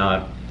 But you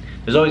know,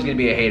 there's always gonna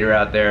be a hater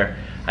out there.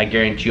 I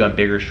guarantee you I'm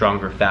bigger,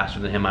 stronger, faster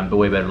than him. I'm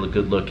way better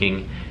good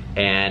looking.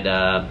 And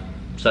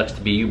sucks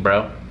to be you,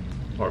 bro.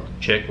 Or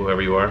chick,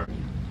 whoever you are.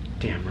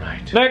 Damn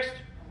right. Next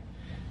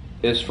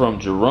is from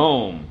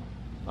Jerome.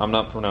 I'm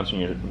not pronouncing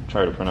your,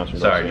 try to pronounce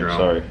your last Sorry, name. Jerome.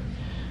 Sorry.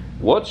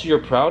 What's your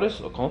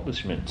proudest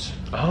accomplishment?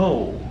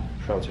 Oh.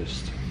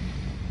 Proudest.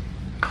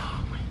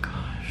 Oh my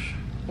gosh.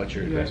 What's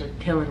your You guys are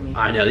killing me.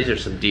 I know, these are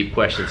some deep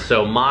questions.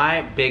 So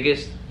my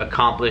biggest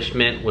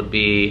accomplishment would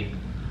be,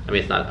 I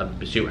mean, it's not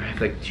a super, I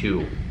have like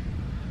 2.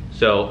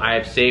 So I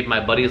have saved my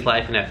buddy's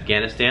life in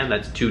Afghanistan.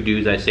 That's 2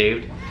 dudes I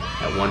saved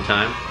at one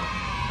time.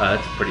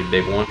 That's a pretty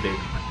big one.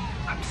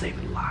 I'm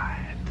saving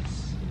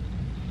lives.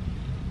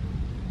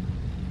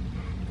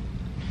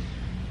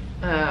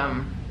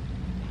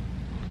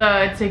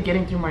 I'd say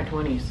getting through my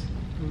 20s.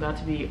 I'm about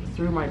to be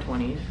through my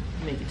 20s,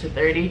 make it to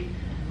 30.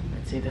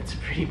 I'd say that's a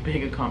pretty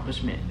big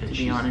accomplishment, to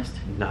be honest.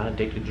 Not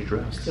addicted to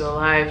drugs. Still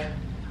alive.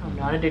 I'm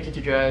not addicted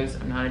to drugs.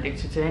 I'm not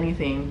addicted to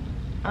anything.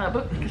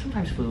 But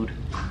sometimes food.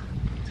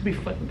 To be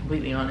fucking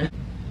completely honest.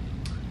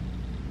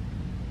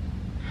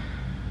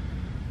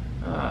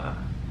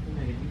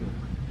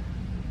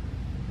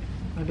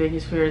 My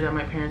biggest fear is that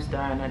my parents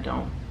die and I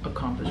don't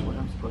accomplish what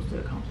I'm supposed to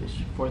accomplish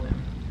for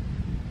them.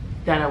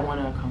 That I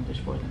want to accomplish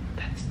for them.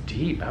 That's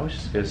deep. I was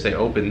just gonna say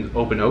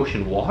open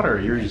ocean water.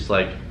 You're just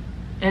like,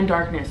 And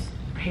darkness.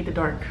 I hate the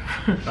dark.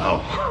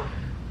 oh.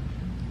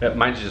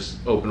 Mine's just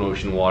open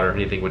ocean water.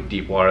 Anything with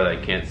deep water that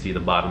I can't see the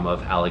bottom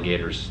of.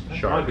 Alligators,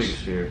 sharks.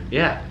 fear.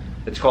 Yeah,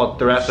 it's called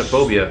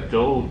thalassophobia.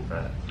 Stole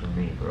that from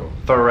me, bro.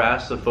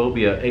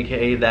 Thalassophobia,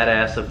 aka that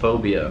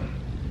assophobia.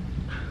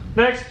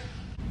 Next.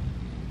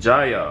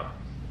 Jaya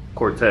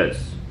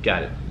Cortez.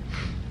 Got it.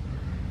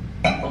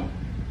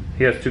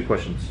 He has 2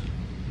 questions.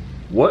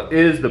 What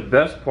is the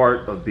best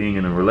part of being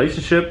in a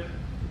relationship?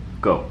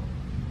 Go.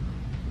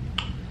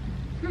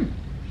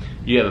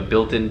 You have a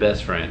built-in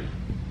best friend.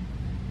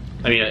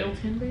 I mean,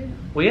 Built-in, babe?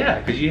 well, yeah,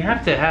 because you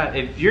have to have.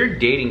 If you're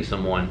dating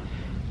someone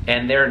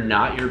and they're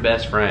not your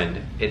best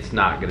friend, it's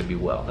not gonna be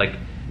well. Like,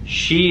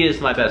 she is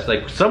my best.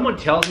 Like, someone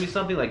tells me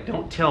something like,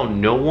 "Don't tell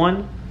no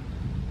one."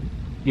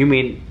 You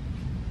mean?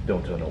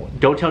 Don't tell no one.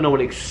 Don't tell no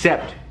one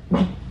except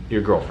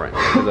your girlfriend.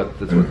 'Cause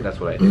that's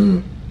what I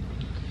do.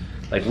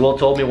 Like, Will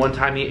told me one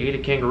time he ate a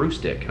kangaroo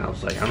stick, and I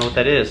was like, I don't know what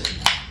that is.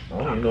 I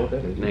don't even know what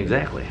that is.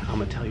 Exactly. I'm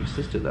gonna tell your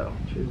sister though.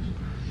 Did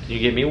you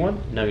get me one?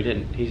 No, you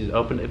didn't. He just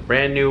opened it,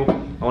 brand new.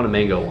 I want a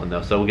mango one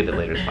though, so we'll get that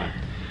later. It's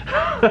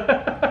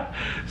fine.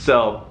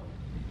 So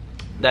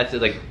that's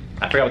it. Like,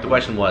 I forgot what the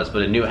question was,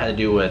 but it had to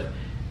do with.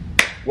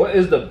 What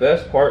is the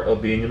best part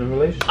of being in a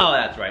relationship? Oh,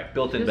 that's right.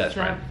 Built-in Just best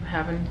friend.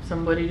 having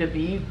somebody to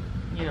be,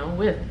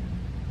 with.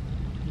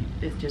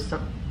 It's just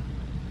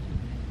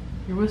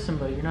you're with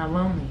somebody. You're not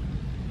lonely.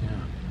 Yeah.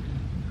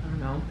 I don't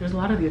know. There's a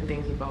lot of good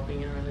things about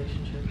being in a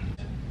relationship.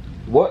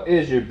 What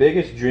is your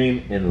biggest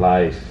dream in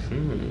life?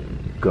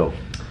 Go.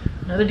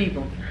 Another deep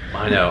one.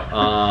 I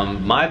know.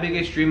 My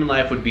biggest dream in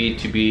life would be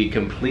to be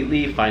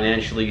completely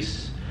financially,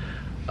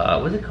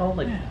 what's it called?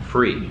 Like,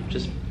 free.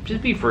 Just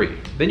be free.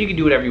 Then you can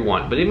do whatever you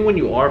want. But even when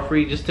you are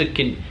free, just to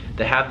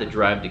have the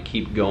drive to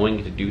keep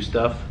going, to do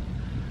stuff.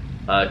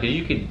 Because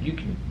you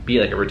could be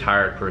like a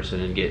retired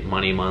person and get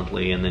money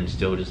monthly and then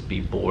still just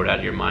be bored out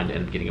of your mind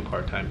and getting a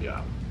part-time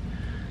job.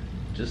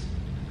 Just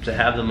to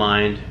have the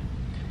mind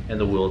and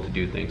the will to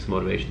do things,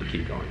 motivation to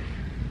keep going.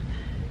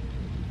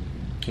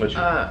 What's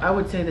your I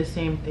would say the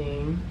same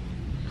thing.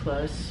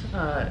 Plus,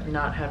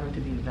 not having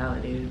to be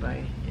validated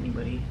by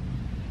anybody,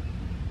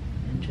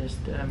 and just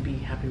be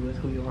happy with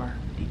who you are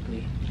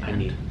deeply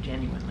and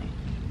genuinely.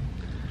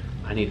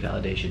 I need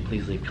validation.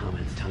 Please leave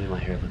comments. Tell me my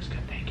hair looks good.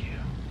 Thank you.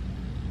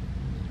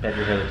 Bet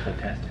your hair looks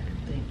fantastic.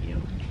 Thank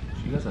you.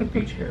 She has a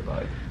beach hair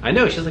vibe. I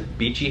know, she has like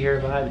beachy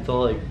hair vibe. It's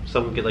all like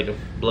someone could like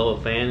blow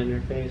a fan in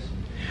her face.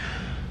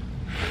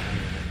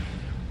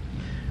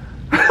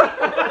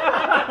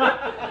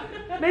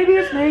 Maybe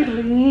it's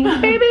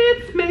Maybelline. Maybe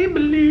it's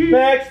Maybelline.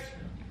 Next.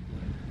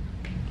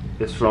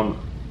 It's from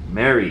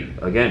Mary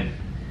again.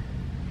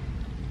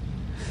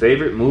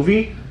 Favorite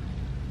movie?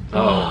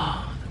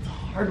 Oh, that's a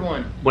hard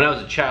one. When I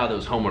was a child, it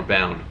was Homeward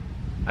Bound.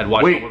 I'd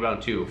watch Wait. Homeward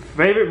Bound 2.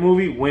 Favorite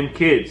movie when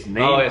kids.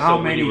 Name Oh, yeah, so how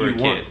when many you were you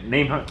a want. kid.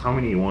 Name how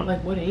many you want.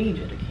 Like what age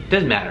at a kid?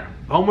 Doesn't matter.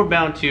 Homeward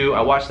Bound 2,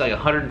 I watched like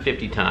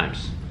 150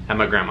 times at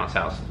my grandma's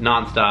house.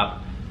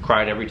 Non-stop.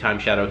 cried every time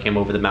Shadow came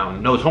over the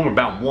mountain. No, it's Homeward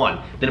Bound 1.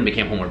 Then it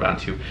became Homeward Bound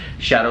 2.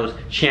 Shadow's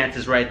Chance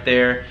is right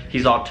there.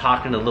 He's all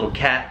talking to the little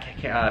cat.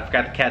 I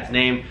forgot the cat's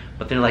name.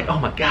 But they're like, oh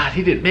my God,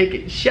 he didn't make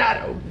it.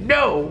 Shadow,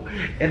 no.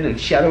 And then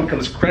Shadow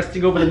comes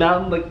cresting over the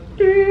mountain like,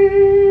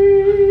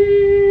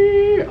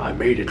 I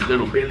made it,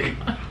 little Billy.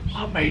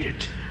 I made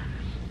it.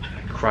 I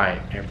cry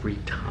every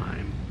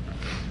time.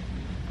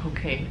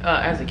 Okay,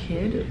 as a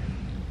kid?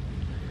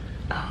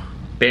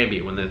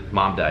 Bambi, when the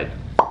mom died.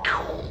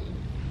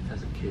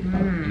 As a kid.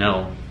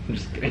 No, I'm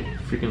just kidding.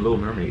 Freaking Little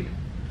Mermaid.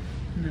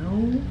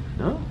 No.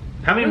 No?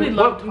 How many? Really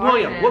loved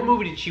William, Tarzan. what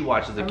movie did she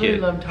watch as a I kid? really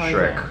loved Tarzan.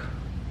 Shrek.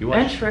 You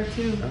And watched Shrek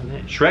too.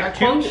 Shrek 2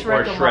 quote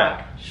or a Shrek?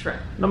 lot. Shrek.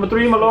 Number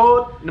 3, my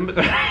lord. Number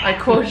I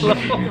quote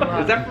Shrek a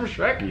lot. Is that from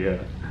Shrek? Yeah.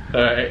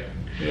 All right.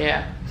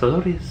 Yeah.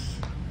 Felodious.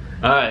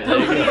 All right. There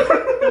you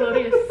go.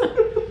 Melodious.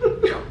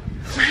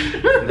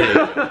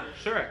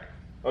 Shrek.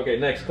 Okay,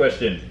 next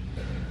question.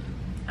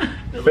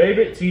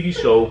 Favorite TV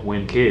show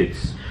when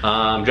kids?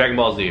 Dragon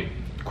Ball Z.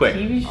 Quick.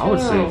 TV show. I would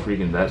say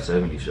freaking That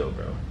 70s Show,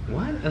 bro.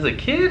 What? As a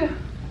kid?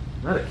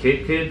 Not a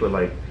kid, but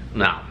like...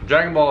 No.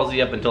 Dragon Ball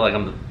Z up until like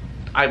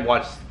I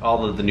watched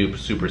all of the new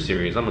Super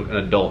series. I'm an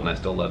adult and I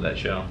still love that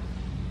show.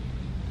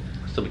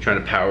 Still be trying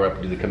to power up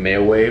and do the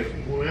Kamea wave.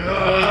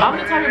 I'm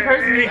the type of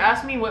person you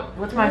ask me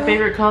what's my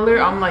favorite color.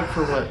 I'm like,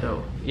 for what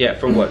though? Yeah,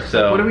 for what?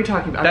 So What are we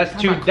talking about? That's Are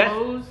we talking too. about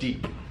clothes? That's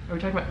deep. Are we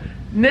talking about?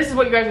 And this is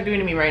what you guys are doing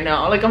to me right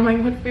now. Like I'm like,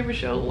 what favorite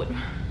show? What?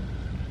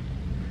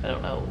 I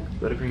don't know.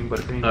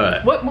 Buttercream. All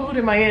right. What mood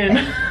am I in?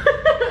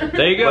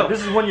 There you go. But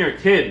this is when you're a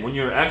kid. When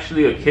you're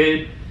actually a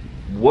kid,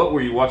 what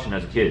were you watching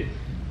as a kid?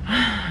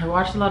 I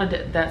watched a lot of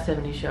That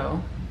 70s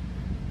Show.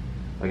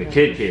 Like a That's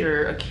kid for kid.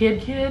 Sure, a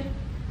kid.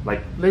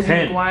 Like Lizzie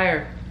 10.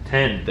 McGuire.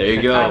 10. There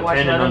you go. I watched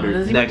 10 a and lot of under.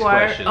 Lizzie Next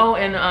McGuire. question. Oh,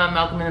 and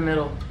Malcolm in the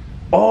Middle.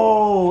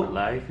 Oh,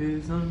 life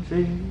is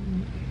unfair.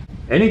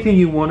 Anything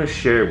you want to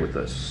share with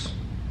us?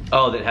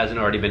 Oh, that hasn't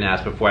already been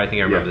asked before. I think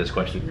I remember Yeah. this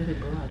question. Really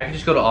broad. I can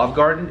just go to Olive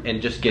Garden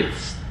and just get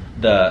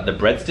the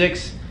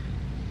breadsticks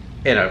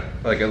in a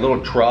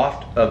little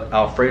trough of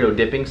Alfredo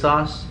dipping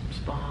sauce, It's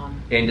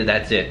bomb. and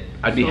that's it.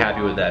 I'd be So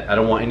happy with bomb. that. I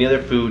don't want any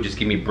other food. Just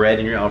give me bread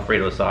and your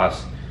Alfredo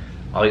sauce.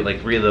 I'll eat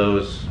like 3 of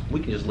those. We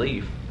can just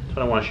leave. That's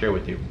what I want to share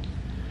with you.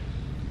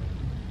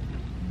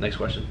 Next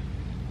question.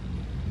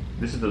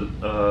 This is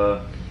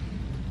the,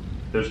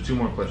 there's 2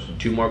 more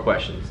questions. 2 more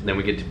questions, and then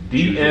we get to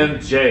choose one.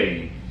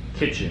 DMJ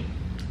Kitchen.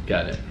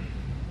 Got it.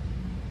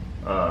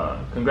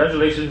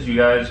 Congratulations, you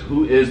guys.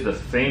 Who is the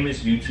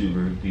famous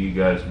YouTuber do you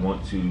guys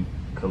want to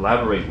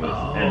collaborate with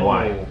and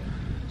why?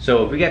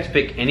 So if we got to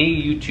pick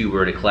any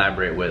YouTuber to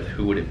collaborate with,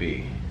 who would it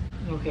be?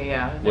 Okay,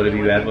 yeah. What have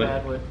you, Badwood?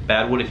 Badwood?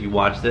 Badwood, if you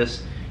watch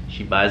this,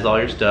 she buys all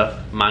your stuff.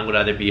 Mine would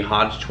either be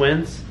Hodge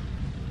Twins.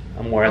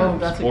 I'm wearing them.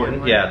 That's a Sporting. good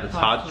one. Yeah, the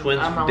Hodge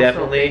Twins, I'm also a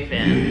definitely. big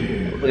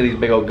fan. Look at these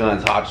big old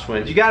guns, Hodge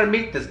Twins. You gotta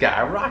meet this guy.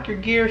 I rock your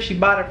gear. She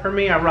bought it for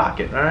me. I rock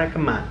it. All right,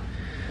 come on.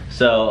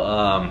 So,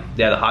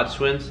 yeah, the Hodge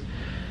Twins.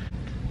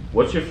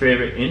 What's your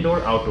favorite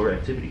indoor-outdoor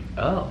activity?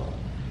 Oh.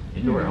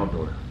 Indoor or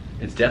outdoor?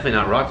 It's definitely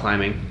not rock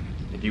climbing.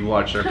 If you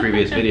watched our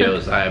previous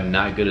videos, I am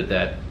not good at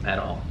that at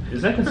all.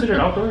 Is that considered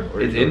outdoor?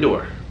 Or It's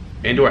indoor.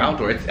 Indoor,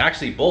 outdoor. It's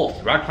actually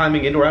both. Rock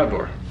climbing, indoor,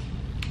 outdoor.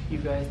 You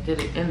guys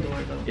did it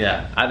indoor though.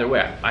 Yeah, either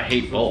way, I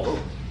hate both.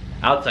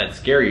 Outside's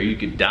scarier, you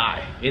could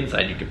die.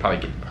 Inside, you could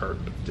probably get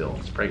hurt, but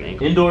still, sprain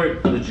ankle. Indoor,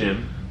 the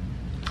gym.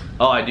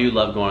 Oh, I do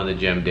love going to the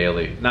gym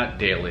daily. Not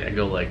daily, I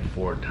go like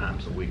 4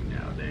 times a week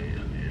now.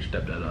 Damn,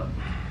 step that up.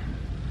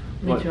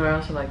 Me too, I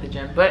also like the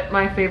gym. But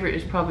my favorite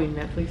is probably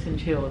Netflix and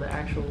chill, the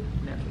actual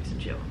Netflix and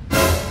chill.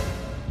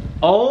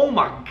 Oh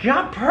my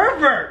God,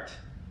 pervert!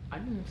 I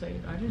didn't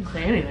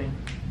say anything.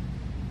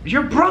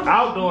 Your brother's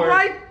Outdoor.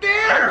 right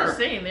there! I'm just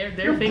saying they're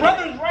Your thinking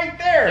brother's right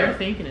there! They're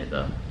thinking it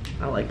though.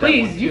 I like that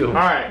Please, one, you- too. All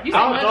right, You say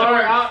much outdoor,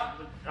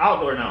 worse.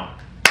 outdoor now.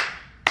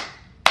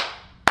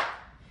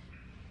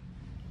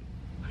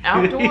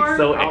 Outdoor,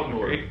 So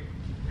Outdoor. angry.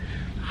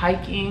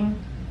 hiking.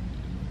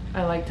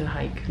 I like to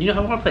hike. You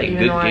know, I want to play a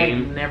Even though good I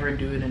game. never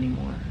do it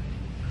anymore.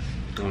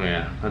 Oh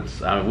yeah,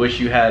 I wish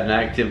you had an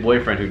active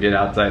boyfriend who did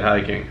outside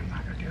hiking. I'm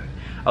not gonna do it.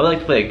 I would like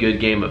to play a good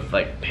game of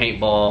like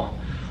paintball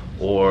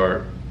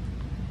or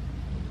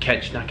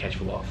not catch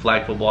football,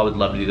 flag football. I would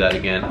love to do that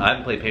again. I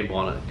haven't played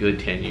paintball in a good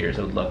 10 years.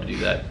 I would love to do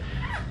that.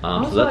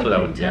 So that's what I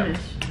would do.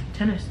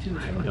 Tennis too.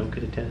 I'm no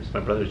good at tennis.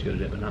 My brother's good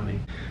at it, but not me.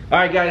 All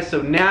right, guys.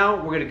 So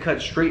now we're gonna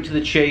cut straight to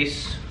the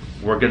chase.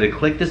 We're gonna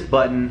click this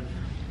button.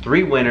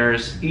 3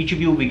 winners. Each of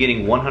you will be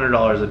getting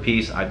 $100 a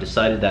piece. I've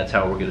decided that's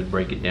how we're gonna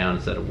break it down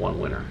instead of 1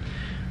 winner.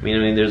 I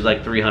mean, there's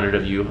like 300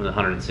 of you,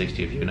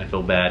 160 of you, and I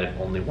feel bad if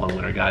only 1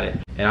 winner got it.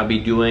 And I'll be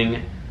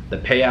doing the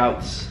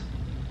payouts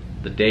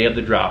the day of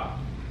the drop.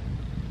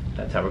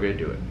 That's how we're gonna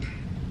do it.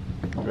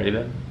 Ready,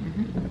 Ben?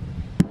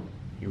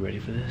 You ready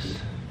for this?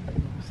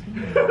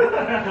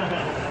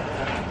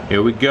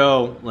 Here we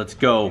go. Let's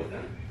go.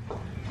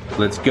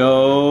 Let's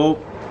go.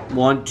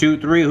 1, 2,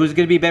 3. Who's it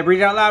gonna be, Ben?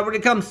 Read it out loud when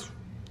it comes.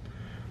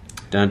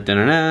 Dun dun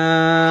dun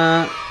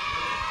dun.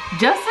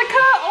 Jessica!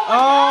 Oh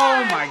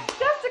God. my!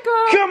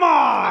 Jessica! Come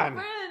on!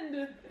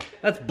 Friend!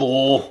 That's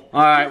bull.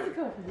 All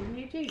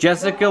right.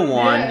 Jessica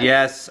won.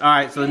 Yes. All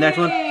right. So the next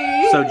one.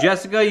 So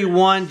Jessica, you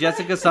won.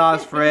 Jessica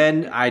Sa's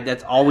friend.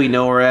 That's all we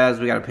know her as.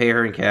 We got to pay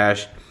her in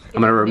cash.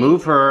 I'm gonna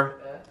remove her.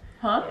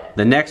 Huh?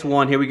 The next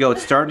one. Here we go.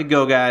 It's starting to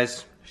go,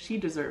 guys. She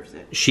deserves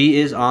it. She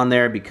is on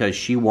there because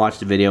she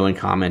watched the video and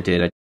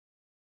commented.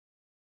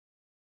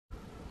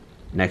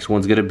 Next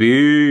one's gonna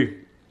be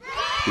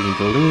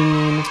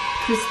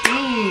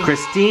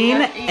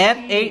Christine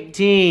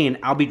F18.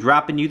 I'll be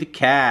dropping you the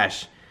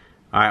cash.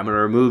 All right, I'm gonna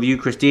remove you,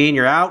 Christine.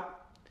 You're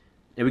out.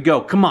 There we go.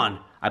 Come on.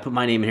 I put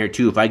my name in here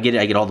too. If I get it,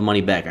 I get all the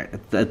money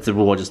back. That's the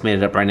rule. I just made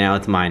it up right now.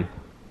 It's mine.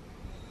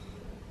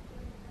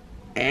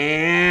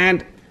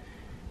 And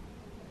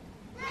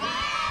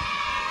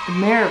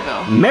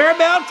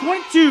Maribel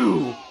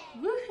 22.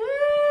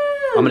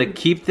 Woohoo! I'm gonna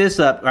keep this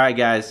up. All right,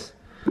 guys.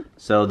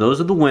 So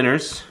those are the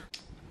winners.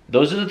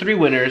 Those are the 3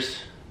 winners.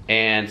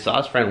 And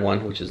Sa's friend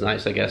won, which is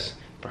nice, I guess,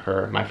 for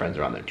her. My friends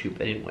are on there too, but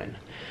they didn't win.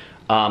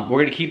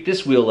 We're gonna keep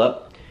this wheel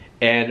up,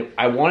 and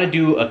I want to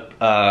do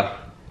a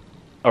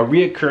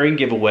reoccurring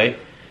giveaway.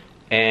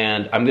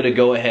 And I'm gonna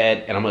go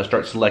ahead and I'm gonna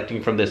start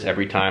selecting from this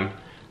every time.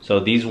 So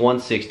these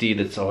 160,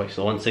 that's always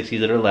the 160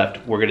 that are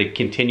left, we're gonna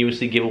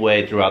continuously give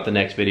away throughout the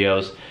next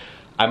videos.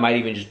 I might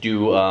even just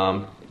do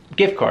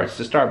gift cards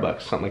to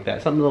Starbucks, something like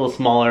that. Something a little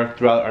smaller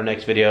throughout our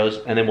next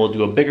videos, and then we'll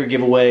do a bigger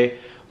giveaway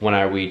when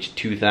I reach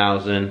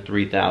 2,000,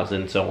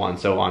 3,000, so on,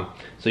 so on.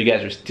 So you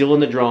guys are still in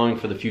the drawing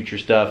for the future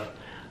stuff.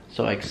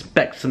 So I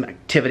expect some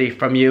activity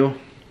from you.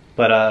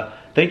 But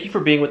thank you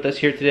for being with us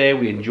here today.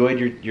 We enjoyed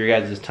your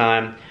guys'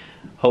 time.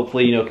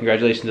 Hopefully, you know,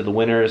 congratulations to the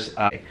winners.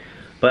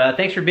 But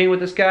thanks for being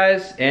with us,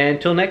 guys. And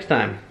until next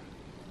time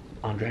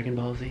on Dragon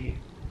Ball Z.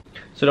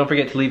 So don't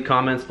forget to leave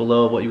comments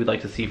below of what you would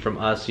like to see from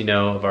us, you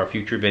know, of our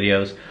future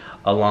videos,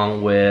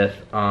 along with,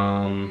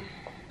 I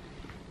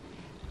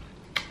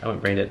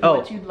went brain dead. Oh.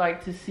 What you'd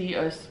like to see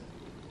us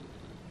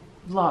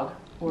vlog,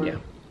 or yeah.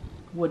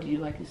 What do you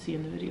like to see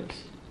in the videos?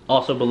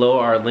 Also below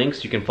are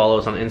links. You can follow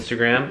us on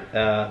Instagram.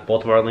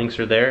 Both of our links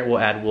are there. We'll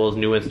add Will's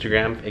new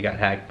Instagram. It got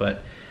hacked,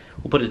 but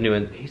we'll put his new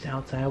in. He's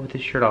outside with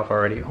his shirt off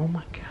already. Oh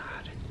my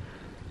God.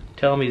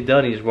 Tell him he's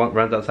done. He just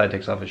runs outside,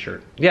 takes off his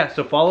shirt. Yeah,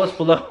 so follow us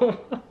below.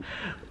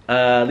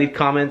 Leave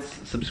comments,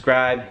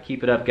 subscribe.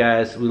 Keep it up,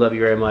 guys. We love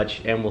you very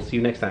much, and we'll see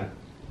you next time.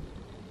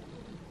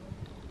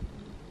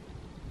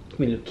 Give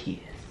me a little kiss.